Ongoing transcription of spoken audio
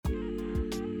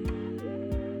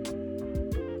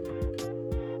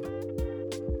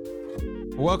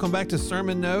Welcome back to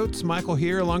Sermon Notes. Michael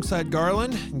here alongside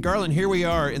Garland. And Garland, here we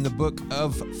are in the book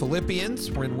of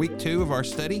Philippians. We're in week 2 of our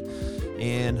study,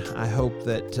 and I hope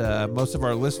that most of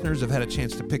our listeners have had a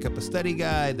chance to pick up a study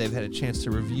guide. They've had a chance to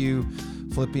review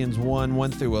Philippians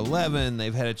 1 through 11.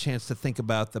 They've had a chance to think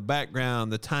about the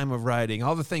background, the time of writing,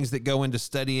 all the things that go into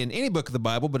studying any book of the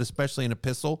Bible, but especially an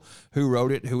epistle. Who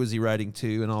wrote it? Who was he writing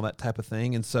to? And all that type of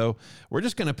thing. And so we're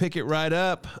just going to pick it right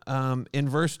up in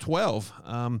verse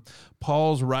 12.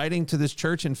 Paul's writing to this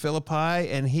church in Philippi,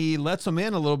 and he lets them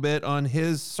in a little bit on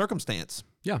his circumstance.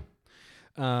 Yeah.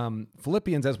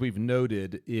 Philippians, as we've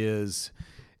noted,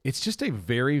 it's just a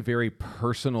very, very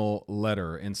personal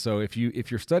letter. And so if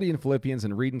you're studying Philippians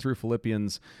and reading through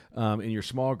Philippians in your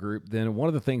small group, then one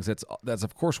of the things that's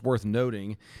of course worth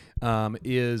noting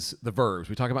is the verbs.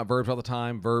 We talk about verbs all the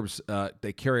time. Verbs,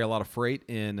 they carry a lot of freight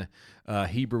in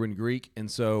Hebrew and Greek.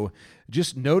 And so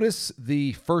just notice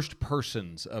the first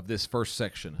persons of this first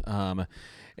section.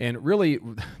 And really,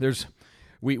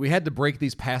 we had to break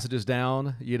these passages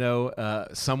down,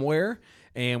 somewhere,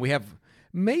 and we have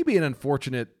maybe an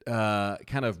unfortunate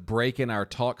kind of break in our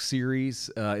talk series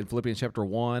in Philippians chapter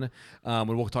 1. And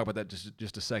we'll talk about that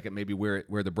just a second, maybe where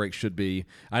the break should be.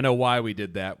 I know why we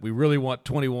did that. We really want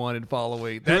 21 and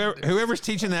following. Whoever's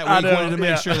teaching that week wanted to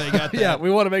make sure they got that. Yeah, we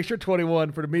want to make sure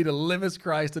 21, for me to live as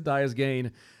Christ, to die as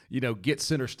gain, get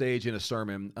center stage in a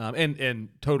sermon, and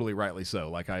totally rightly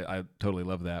so. Like, I totally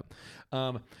love that.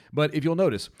 But if you'll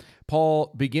notice,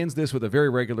 Paul begins this with a very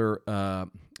regular,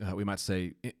 we might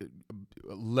say,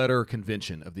 letter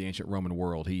convention of the ancient Roman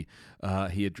world. He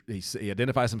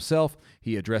identifies himself.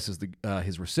 He addresses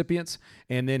his recipients,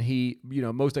 and then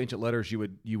most ancient letters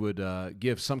you would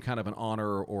give some kind of an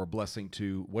honor or blessing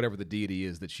to whatever the deity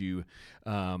is that you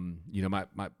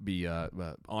might be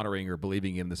honoring or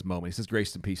believing in this moment. He says,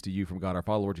 "Grace and peace to you from God our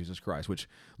Father, Lord Jesus Christ," which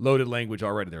loaded language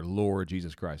already there, Lord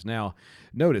Jesus Christ. Now,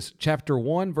 notice chapter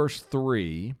 1, verse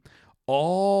 3.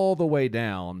 All the way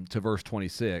down to verse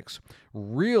 26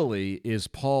 really is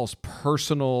Paul's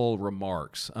personal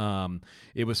remarks.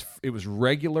 It was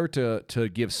regular to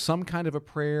give some kind of a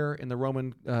prayer in the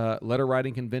Roman letter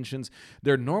writing conventions.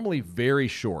 They're normally very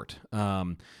short.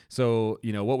 So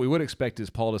what we would expect is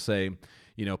Paul to say,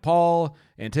 Paul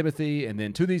and Timothy, and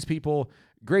then to these people,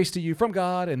 grace to you from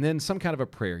God, and then some kind of a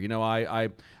prayer.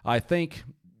 I think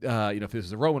if this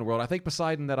is the Roman world, I thank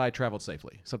Poseidon that I traveled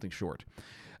safely. Something short.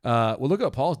 Well, look at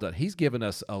what Paul's done. He's given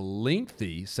us a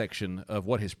lengthy section of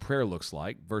what his prayer looks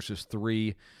like, verses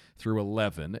 3 through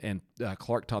 11, and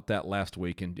Clark taught that last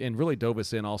week and really dove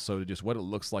us in also to just what it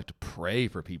looks like to pray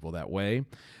for people that way.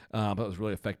 That was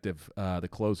really effective, the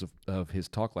close of his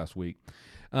talk last week.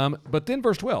 But then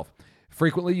verse 12,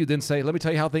 frequently you then say, let me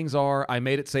tell you how things are, I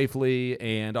made it safely,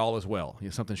 and all is well.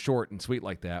 Something short and sweet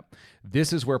like that.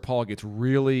 This is where Paul gets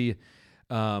really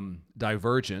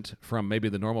divergent from maybe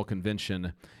the normal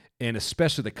convention, and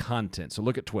especially the content. So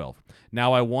look at 12.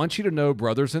 Now I want you to know,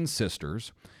 brothers and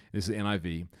sisters, this is the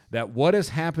NIV, that what has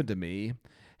happened to me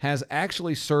has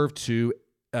actually served to,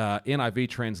 NIV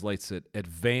translates it,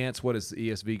 advance, what does the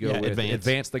ESV go with?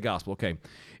 Advance the gospel. Okay.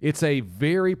 It's a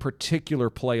very particular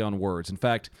play on words. In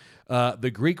fact,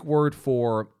 the Greek word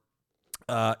for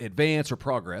advance or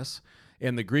progress,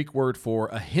 and the Greek word for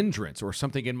a hindrance or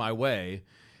something in my way,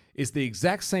 is the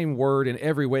exact same word in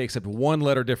every way except one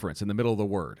letter difference in the middle of the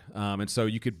word. And so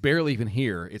you could barely even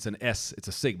hear, it's an S, it's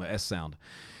a sigma, S sound.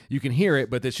 You can hear it,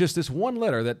 but it's just this one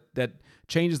letter that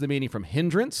changes the meaning from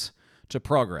hindrance to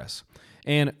progress.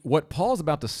 And what Paul's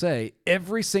about to say,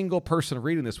 every single person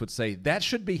reading this would say, that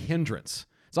should be hindrance.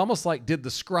 It's almost like, did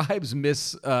the scribes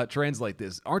translate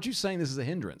this? Aren't you saying this is a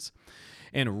hindrance?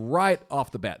 And right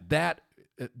off the bat,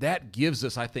 that gives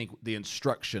us, I think, the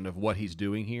instruction of what he's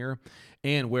doing here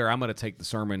and where I'm going to take the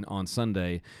sermon on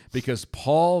Sunday, because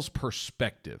Paul's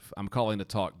perspective, I'm calling the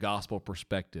talk gospel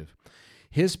perspective,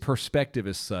 his perspective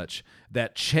is such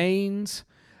that chains,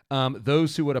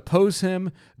 those who would oppose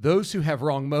him, those who have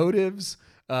wrong motives,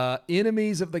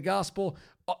 enemies of the gospel,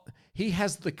 he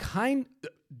has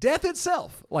death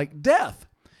itself, like death.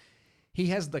 He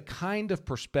has the kind of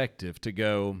perspective to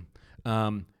go,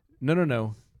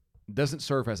 no. Doesn't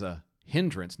serve as a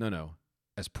hindrance,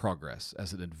 as progress,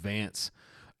 as an advance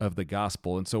of the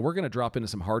gospel. And so we're going to drop into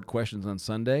some hard questions on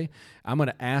Sunday. I'm going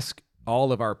to ask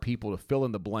all of our people to fill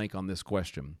in the blank on this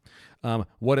question.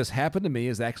 What has happened to me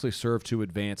has actually served to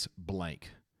advance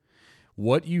blank.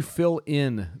 What you fill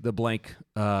in the blank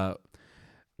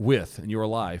with in your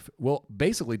life will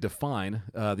basically define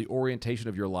the orientation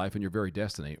of your life and your very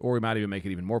destiny. Or we might even make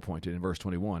it even more pointed in verse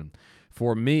 21.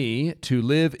 For me, to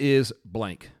live is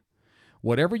blank.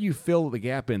 Whatever you fill the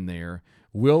gap in there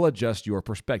will adjust your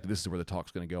perspective. This is where the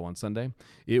talk's going to go on Sunday.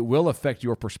 It will affect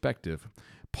your perspective.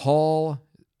 Paul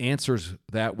answers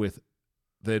that with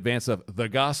the advance of the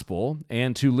gospel,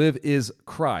 and to live is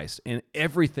Christ, and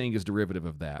everything is derivative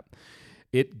of that.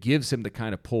 It gives him the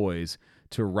kind of poise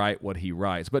to write what he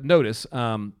writes. But notice,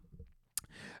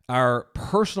 our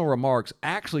personal remarks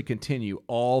actually continue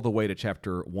all the way to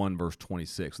chapter 1, verse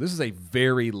 26. This is a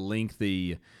very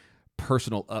lengthy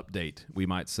personal update, we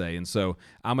might say. And so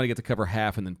I'm going to get to cover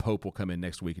half, and then Pope will come in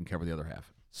next week and cover the other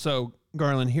half. So,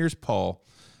 Garland, here's Paul,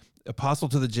 apostle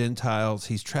to the Gentiles.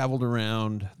 He's traveled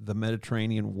around the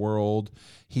Mediterranean world.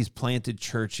 He's planted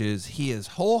churches. He has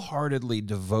wholeheartedly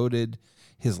devoted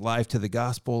his life to the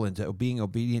gospel and to being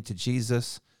obedient to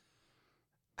Jesus.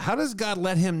 How does God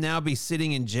let him now be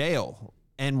sitting in jail?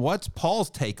 And what's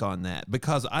Paul's take on that?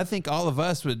 Because I think all of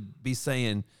us would be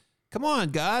saying, come on,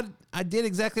 God, I did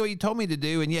exactly what you told me to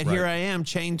do, and yet here I am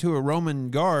chained to a Roman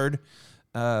guard.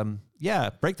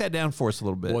 Break that down for us a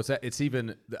little bit. Well, it's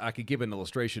even, I could give an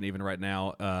illustration even right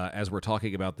now as we're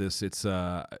talking about this. It's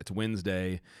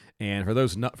Wednesday, and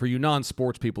for you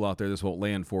non-sports people out there, this won't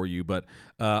land for you. But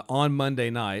on Monday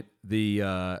night, the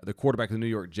quarterback of the New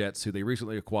York Jets, who they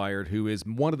recently acquired, who is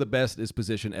one of the best in his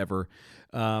position ever,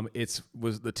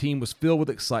 the team was filled with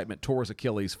excitement. Tore his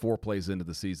Achilles 4 plays into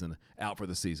the season, out for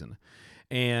the season,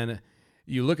 and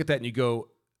you look at that and you go,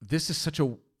 "This is such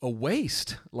a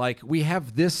waste. Like, we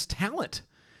have this talent,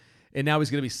 and now he's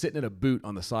going to be sitting in a boot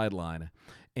on the sideline."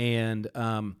 And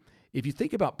if you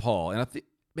think about Paul, and I think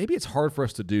maybe it's hard for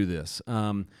us to do this,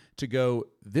 to go,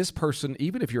 this person,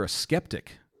 even if you're a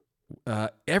skeptic,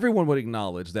 everyone would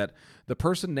acknowledge that the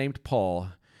person named Paul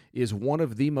is one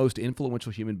of the most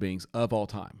influential human beings of all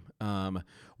time.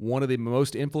 One of the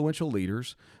most influential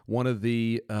leaders, one of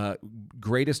the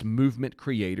greatest movement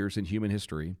creators in human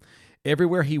history.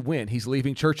 Everywhere he went, he's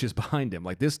leaving churches behind him.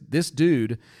 Like this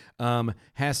dude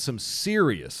has some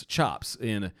serious chops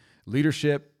in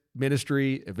leadership,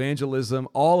 ministry, evangelism,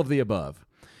 all of the above.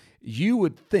 You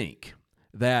would think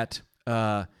that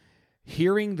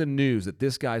hearing the news that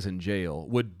this guy's in jail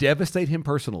would devastate him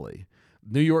personally.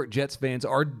 New York Jets fans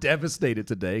are devastated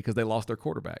today because they lost their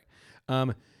quarterback.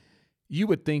 You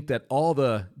would think that all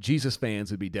the Jesus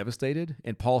fans would be devastated,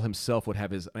 and Paul himself would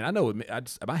have his. I mean, I know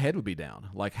my head would be down.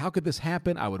 Like, how could this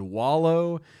happen? I would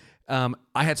wallow. I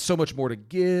had so much more to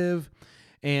give,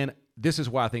 and this is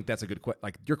why I think that's a good question.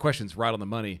 Like, your question's right on the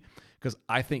money, because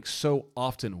I think so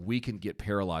often we can get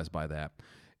paralyzed by that.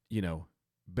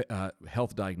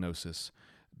 Health diagnosis,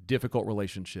 difficult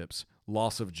relationships,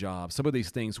 loss of job. Some of these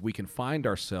things we can find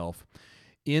ourselves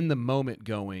in the moment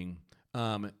going,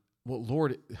 well,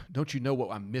 Lord, don't you know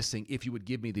what I'm missing if you would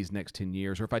give me these next 10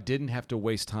 years, or if I didn't have to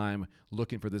waste time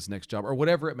looking for this next job, or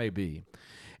whatever it may be.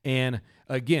 And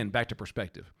again, back to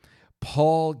perspective.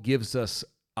 Paul gives us,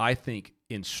 I think,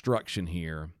 instruction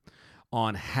here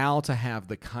on how to have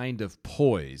the kind of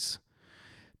poise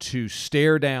to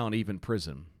stare down even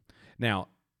prison. Now,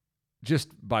 just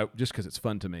because it's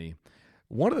fun to me,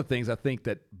 one of the things I think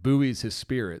that buoys his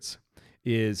spirits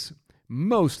is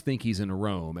most think he's in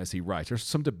Rome as he writes. There's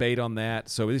some debate on that.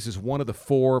 So this is one of the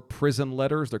 4 prison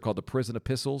letters. They're called the prison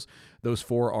epistles. Those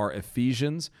 4 are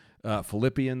Ephesians,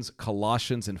 Philippians,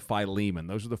 Colossians, and Philemon.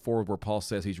 Those are the 4 where Paul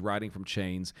says he's writing from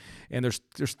chains. And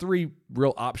there's 3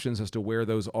 real options as to where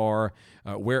those are,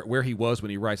 where he was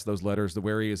when he writes those letters,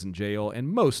 where he is in jail, and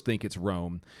most think it's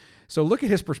Rome. So look at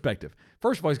his perspective.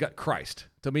 First of all, he's got Christ.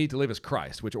 To me, to live is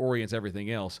Christ, which orients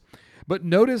everything else. But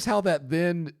notice how that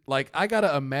then, I got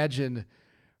to imagine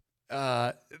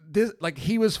this,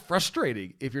 he was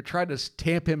frustrating if you're trying to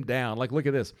tamp him down. Look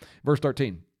at this, verse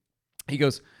 13. He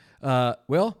goes,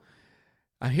 well,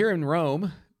 I'm here in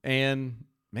Rome, and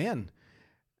man,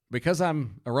 because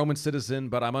I'm a Roman citizen,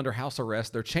 but I'm under house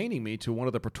arrest, they're chaining me to one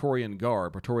of the Praetorian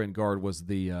Guard. Praetorian Guard was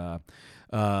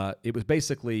it was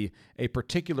basically a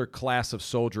particular class of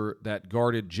soldier that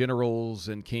guarded generals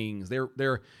and kings. They're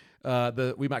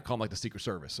we might call them the Secret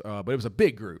Service, but it was a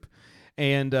big group.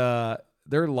 And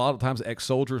they're a lot of times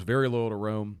ex-soldiers, very loyal to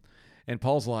Rome. And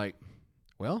Paul's like,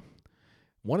 well,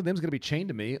 one of them's going to be chained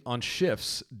to me on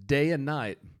shifts day and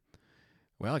night.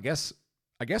 Well, I guess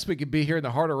we could be here in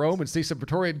the heart of Rome and see some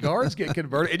Praetorian Guards get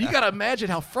converted. And you got to imagine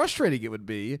how frustrating it would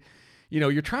be.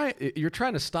 You're trying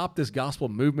to stop this gospel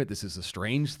movement. This is a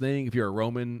strange thing if you're a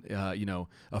Roman,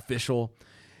 official,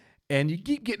 and you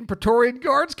keep getting Praetorian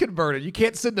Guards converted. You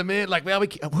can't send them in. Who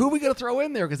are we going to throw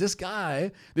in there? Because this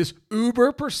guy, this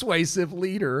uber persuasive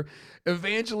leader,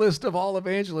 evangelist of all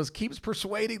evangelists, keeps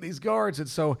persuading these guards. And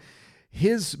so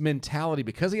his mentality,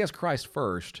 because he has Christ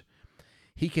first,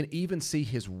 he can even see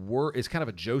his worst. It's kind of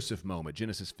a Joseph moment,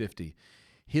 Genesis 50.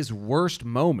 His worst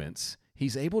moments,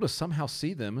 he's able to somehow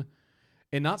see them,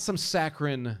 and not some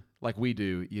saccharine like we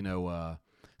do,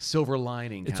 silver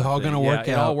lining. It's all going to work out.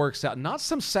 It all works out. Not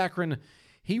some saccharine.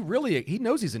 He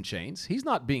knows he's in chains. He's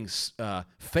not being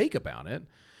fake about it,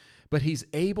 but he's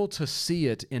able to see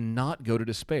it and not go to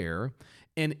despair,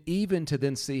 and even to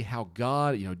then see how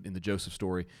God, in the Joseph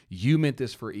story, you meant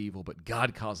this for evil, but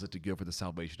God caused it to go for the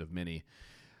salvation of many.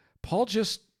 Paul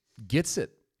just gets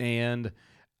it, and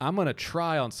I'm going to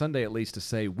try on Sunday at least to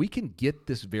say we can get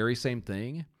this very same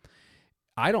thing.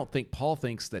 I don't think Paul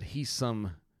thinks that he's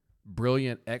some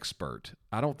brilliant expert.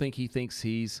 I don't think he thinks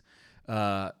he's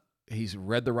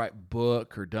read the right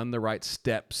book or done the right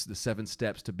steps, the 7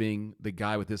 steps to being the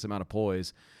guy with this amount of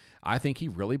poise. I think he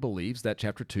really believes that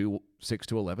chapter 2, 6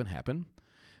 to 11 happened,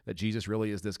 that Jesus really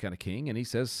is this kind of king, and he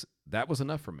says, that was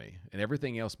enough for me, and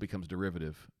everything else becomes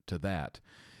derivative to that.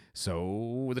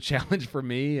 So the challenge for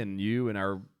me and you and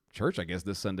our church, I guess,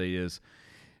 this Sunday is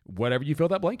whatever you fill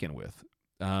that blank in with,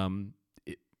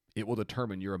 it will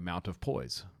determine your amount of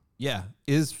poise. Yeah.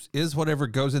 Is whatever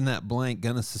goes in that blank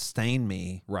going to sustain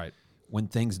me right when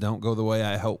things don't go the way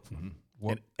I hope? Mm-hmm.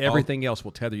 And everything else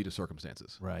will tether you to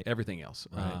circumstances. Right. Everything else.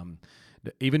 Right.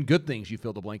 Even good things you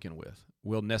fill the blank in with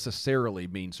will necessarily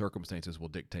mean circumstances will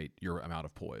dictate your amount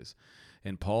of poise.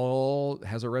 And Paul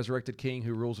has a resurrected king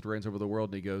who rules and reigns over the world,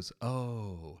 and he goes,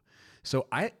 oh. So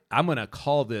I'm going to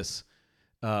call this,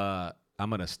 I'm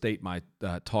going to state my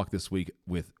talk this week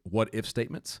with what-if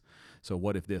statements. So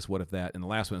what if this, what if that? And the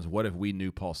last one is what if we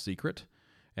knew Paul's secret?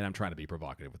 And I'm trying to be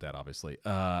provocative with that, obviously,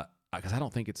 because I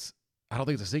don't think it's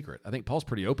a secret. I think Paul's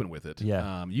pretty open with it.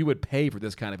 Yeah. You would pay for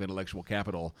this kind of intellectual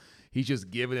capital. He's just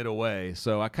giving it away.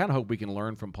 So I kind of hope we can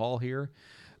learn from Paul here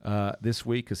this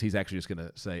week, because he's actually just going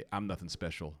to say, I'm nothing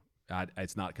special.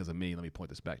 It's not because of me. Let me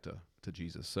point this back to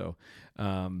Jesus. So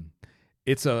I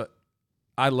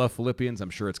love Philippians. I'm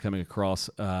sure it's coming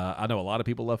across. I know a lot of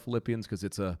people love Philippians because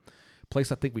it's a place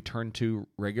I think we turn to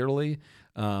regularly,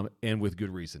 and with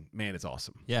good reason. Man, it's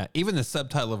awesome. Yeah, even the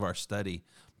subtitle of our study,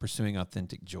 Pursuing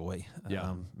Authentic Joy.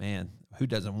 Yeah. Man, who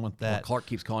doesn't want that? Well, Clark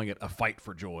keeps calling it a fight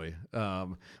for joy,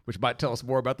 which might tell us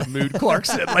more about the mood Clark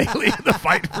said lately, the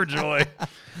fight for joy.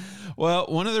 Well,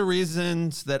 one of the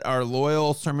reasons that our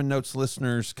loyal Sermon Notes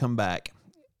listeners come back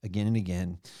again and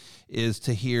again is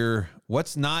to hear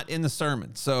what's not in the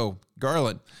sermon. So,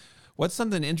 Garland, what's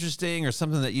something interesting or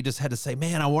something that you just had to say,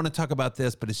 man, I want to talk about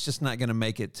this, but it's just not going to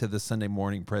make it to the Sunday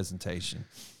morning presentation?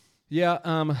 Yeah,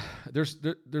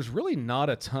 there's really not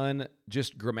a ton,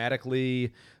 just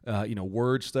grammatically,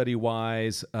 word study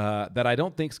wise, that I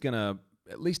don't think is gonna.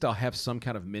 At least I'll have some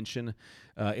kind of mention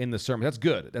in the sermon. That's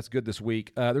good. That's good this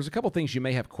week. There's a couple things you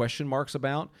may have question marks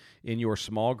about in your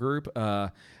small group.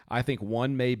 I think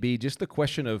one may be just the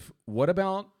question of what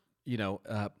about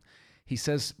he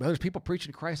says, well, there's people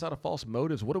preaching Christ out of false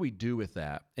motives. What do we do with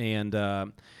that? And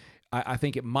I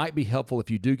think it might be helpful if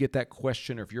you do get that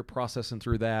question or if you're processing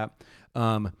through that.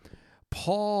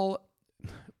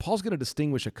 Paul's going to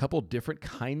distinguish a couple different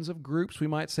kinds of groups, we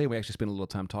might say. We actually spent a little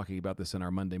time talking about this in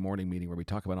our Monday morning meeting where we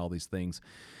talk about all these things.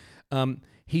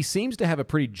 He seems to have a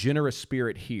pretty generous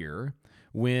spirit here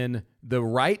when the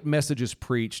right message is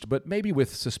preached, but maybe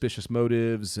with suspicious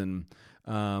motives and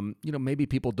maybe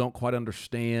people don't quite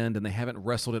understand and they haven't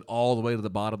wrestled it all the way to the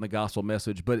bottom of the gospel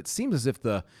message, but it seems as if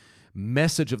the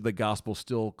message of the gospel is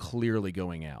still clearly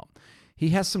going out.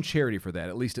 He has some charity for that,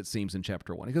 at least it seems in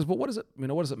chapter 1. He goes, well, what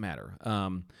does it matter?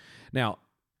 Now,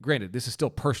 granted, this is still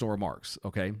personal remarks,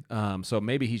 okay? So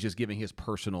maybe he's just giving his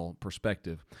personal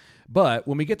perspective. But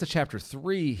when we get to chapter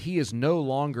 3, he is no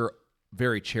longer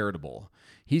very charitable.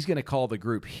 He's going to call the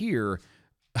group here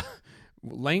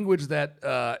language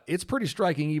that it's pretty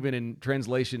striking even in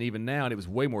translation even now, and it was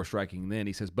way more striking then.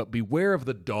 He says, but beware of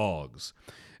the dogs.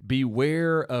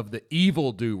 Beware of the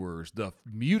evildoers, the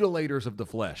mutilators of the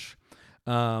flesh.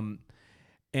 And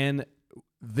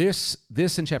this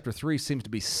in chapter 3 seems to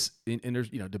be, and there's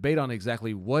debate on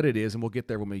exactly what it is, and we'll get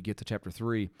there when we get to chapter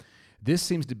 3. This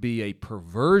seems to be a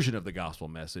perversion of the gospel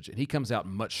message, and he comes out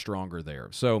much stronger there.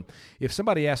 So if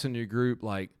somebody asks in your group,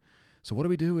 like, so what do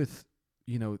we do with,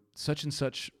 such and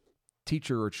such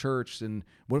teacher or church, and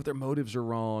what if their motives are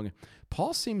wrong?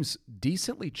 Paul seems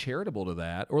decently charitable to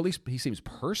that, or at least he seems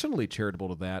personally charitable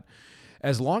to that,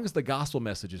 as long as the gospel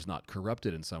message is not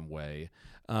corrupted in some way.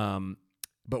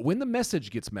 But when the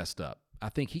message gets messed up, I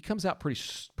think he comes out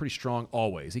pretty strong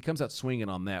always. He comes out swinging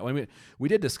on that. I mean, we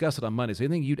did discuss it on Monday. So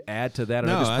anything you'd add to that, or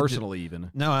just personally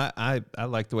even? No, I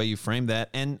like the way you framed that.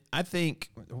 And I think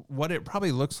what it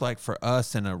probably looks like for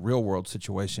us in a real world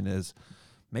situation is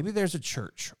maybe there's a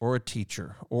church or a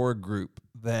teacher or a group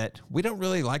that we don't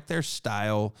really like their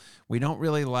style. We don't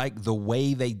really like the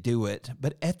way they do it.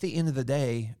 But at the end of the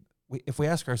day, if we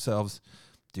ask ourselves,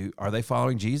 are they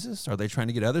following Jesus? Are they trying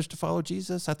to get others to follow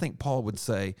Jesus? I think Paul would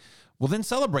say, well, then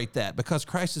celebrate that because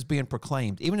Christ is being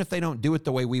proclaimed, even if they don't do it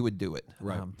the way we would do it.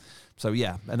 Right.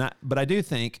 But I do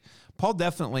think Paul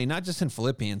definitely, not just in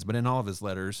Philippians, but in all of his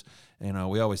letters,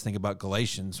 we always think about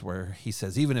Galatians where he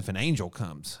says, even if an angel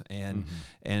comes and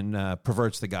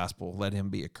perverts the gospel, let him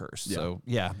be accursed. Yeah. So,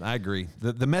 I agree.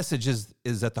 The message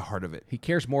is at the heart of it. He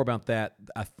cares more about that,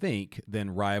 I think,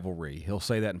 than rivalry. He'll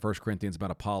say that in 1 Corinthians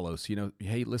about Apollos.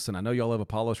 Hey, listen, I know y'all love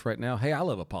Apollos right now. Hey, I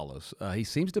love Apollos. He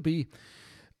seems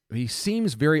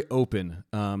very open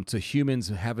to humans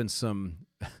having some,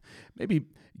 maybe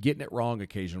getting it wrong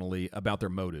occasionally about their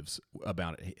motives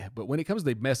about it. But when it comes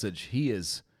to the message, he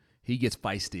gets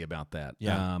feisty about that.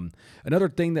 Yeah. Another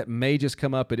thing that may just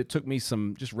come up, and it took me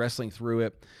some just wrestling through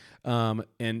it,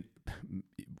 and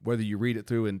whether you read it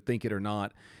through and think it or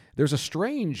not, there's a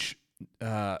strange,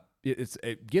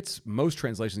 it gets, most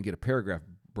translations get a paragraph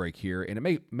break here, and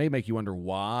it may make you wonder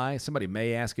why. Somebody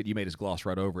may ask it. You may just gloss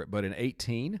right over it. But in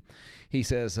 18, he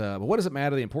says, but what does it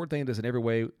matter? The important thing is in every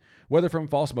way, whether from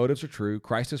false motives or true,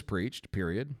 Christ is preached,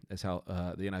 period. That's how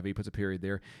the NIV puts a period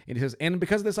there. And he says, and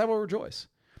because of this I will rejoice.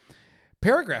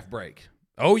 Paragraph break.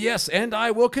 Oh, yes, and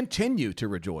I will continue to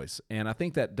rejoice. And I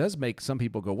think that does make some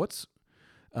people go,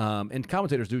 and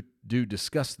commentators do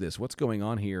discuss this. What's going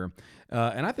on here?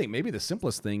 And I think maybe the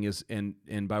simplest thing is, and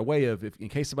by way of, in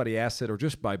case somebody asks it, or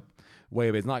just by way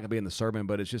of, it's not going to be in the sermon,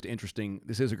 but it's just interesting.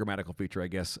 This is a grammatical feature, I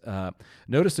guess.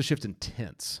 Notice the shift in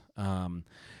tense.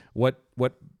 What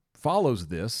follows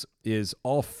this is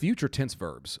all future tense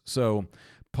verbs. So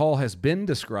Paul has been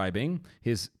describing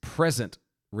his present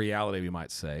reality, we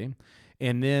might say,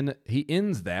 and then he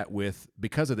ends that with,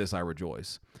 because of this I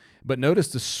rejoice. But notice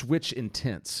the switch in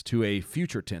tense to a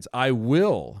future tense. I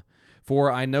will,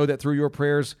 for I know that through your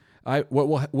prayers,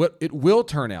 what it will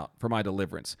turn out for my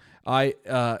deliverance. I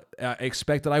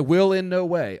expect that I will in no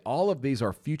way. All of these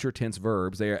are future tense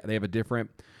verbs. They have a different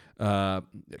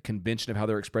convention of how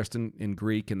they're expressed in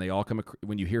Greek, and they all come,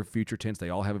 when you hear future tense, they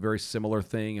all have a very similar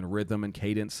thing in rhythm and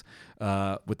cadence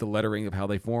with the lettering of how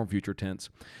they form future tense.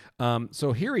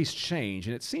 So here he's changed,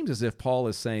 and it seems as if Paul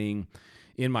is saying,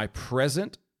 in my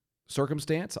present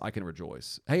circumstance, I can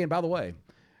rejoice. Hey, and by the way,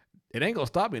 it ain't going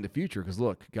to stop me in the future because,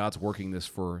 look, God's working this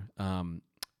for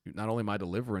not only my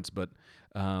deliverance, but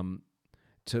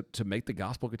to make the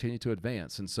gospel continue to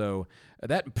advance. And so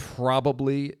that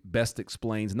probably best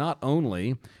explains not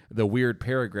only the weird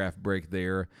paragraph break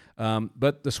there,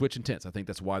 but the switch in tense. I think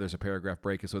that's why there's a paragraph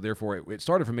break. And so therefore it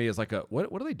started for me as like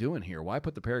what are they doing here? Why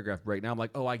put the paragraph break? Now I'm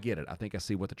like, oh, I get it. I think I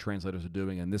see what the translators are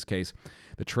doing. In this case,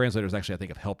 the translators actually, I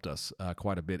think, have helped us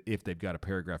quite a bit if they've got a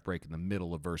paragraph break in the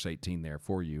middle of verse 18 there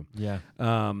for you. Yeah.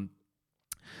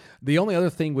 The only other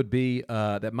thing would be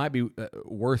that might be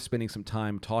worth spending some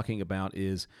time talking about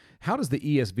is, how does the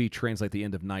ESV translate the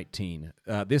end of 19?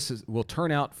 Will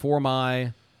turn out for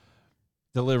my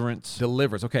deliverance.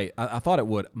 Okay, I thought it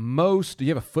would. Do you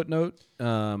have a footnote?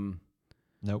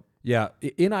 Nope. Yeah,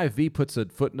 NIV puts a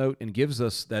footnote and gives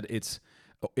us that it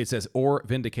says or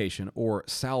vindication or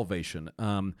salvation.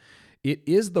 It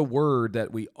is the word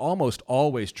that we almost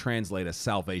always translate as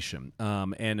salvation.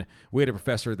 And we had a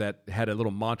professor that had a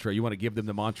little mantra. You want to give them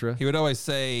the mantra? He would always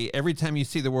say, every time you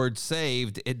see the word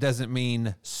saved, it doesn't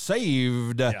mean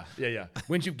saved. Yeah.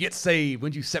 When you get saved,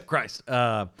 when you accept Christ.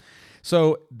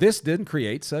 So this then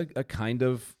creates a kind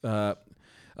of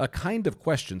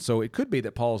question. So it could be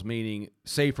that Paul's meaning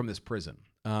saved from this prison.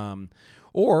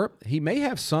 Or he may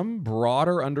have some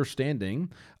broader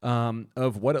understanding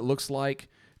of what it looks like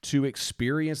to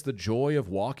experience the joy of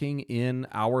walking in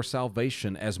our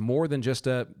salvation as more than just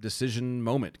a decision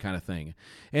moment kind of thing.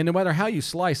 And no matter how you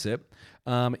slice it,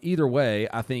 either way,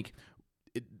 I think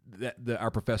our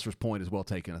professor's point is well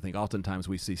taken. I think oftentimes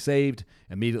we see saved,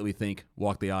 immediately think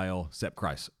walk the aisle, accept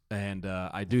Christ. And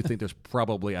I do think there's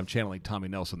probably, I'm channeling Tommy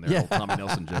Nelson there, old Tommy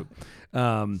Nelson joke.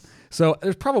 So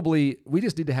there's probably, we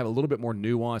just need to have a little bit more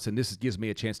nuance, and this gives me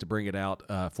a chance to bring it out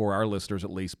for our listeners at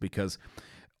least, because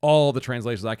all the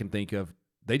translations I can think of,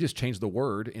 they just changed the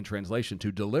word in translation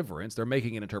to deliverance. They're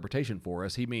making an interpretation for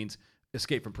us. He means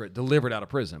escape from prison, delivered out of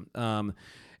prison.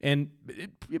 And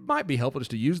it might be helpful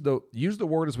just to use the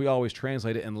word as we always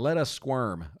translate it, and let us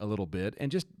squirm a little bit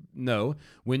and just know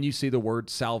when you see the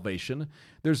word salvation,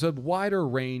 there's a wider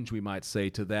range, we might say,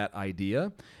 to that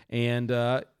idea. And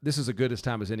this is as good a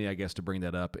time as any, I guess, to bring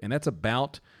that up. And that's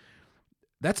about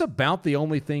the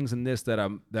only things in this that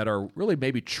are really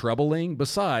maybe troubling,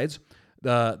 besides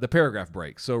the paragraph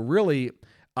break. So really,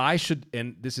 I should,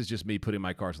 and this is just me putting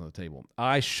my cards on the table,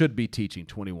 I should be teaching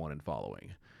 21 and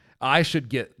following. I should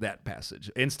get that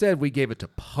passage. Instead, we gave it to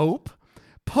Pope.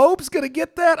 Pope's going to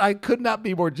get that? I could not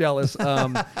be more jealous.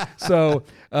 But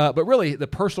really, the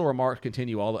personal remarks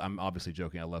continue I'm obviously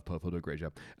joking. I love Pope. He'll do a great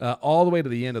job. All the way to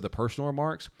the end of the personal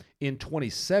remarks. In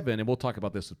 27, and we'll talk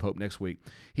about this with Pope next week,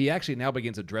 he actually now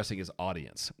begins addressing his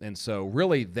audience. And so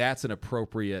really, that's an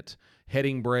appropriate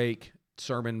heading break,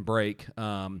 sermon break.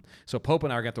 So Pope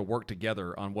and I are going to have to work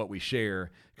together on what we share,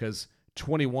 because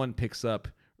 21 picks up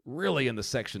really in the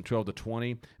section 12 to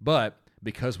 20, but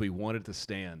because we wanted to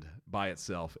stand by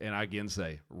itself, and I again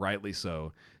say, rightly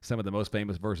so, some of the most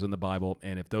famous verses in the Bible,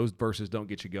 and if those verses don't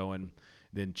get you going,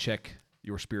 then check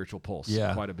your spiritual pulse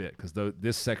quite a bit, because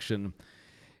this section,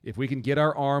 if we can get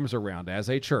our arms around, as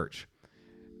a church,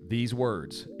 these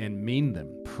words and mean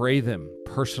them, pray them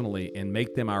personally, and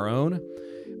make them our own,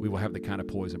 we will have the kind of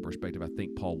poise and perspective I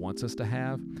think Paul wants us to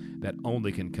have that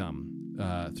only can come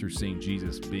through seeing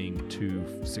Jesus being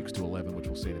 2:6-11, which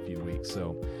we'll see in a few weeks.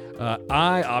 So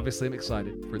I obviously am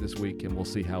excited for this week, and we'll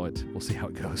see how it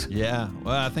goes. Yeah,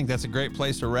 well, I think that's a great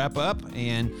place to wrap up.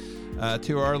 And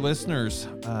to our listeners,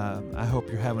 I hope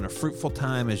you're having a fruitful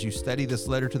time as you study this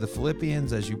letter to the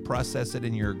Philippians, as you process it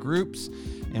in your groups.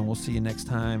 And we'll see you next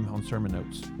time on Sermon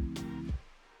Notes.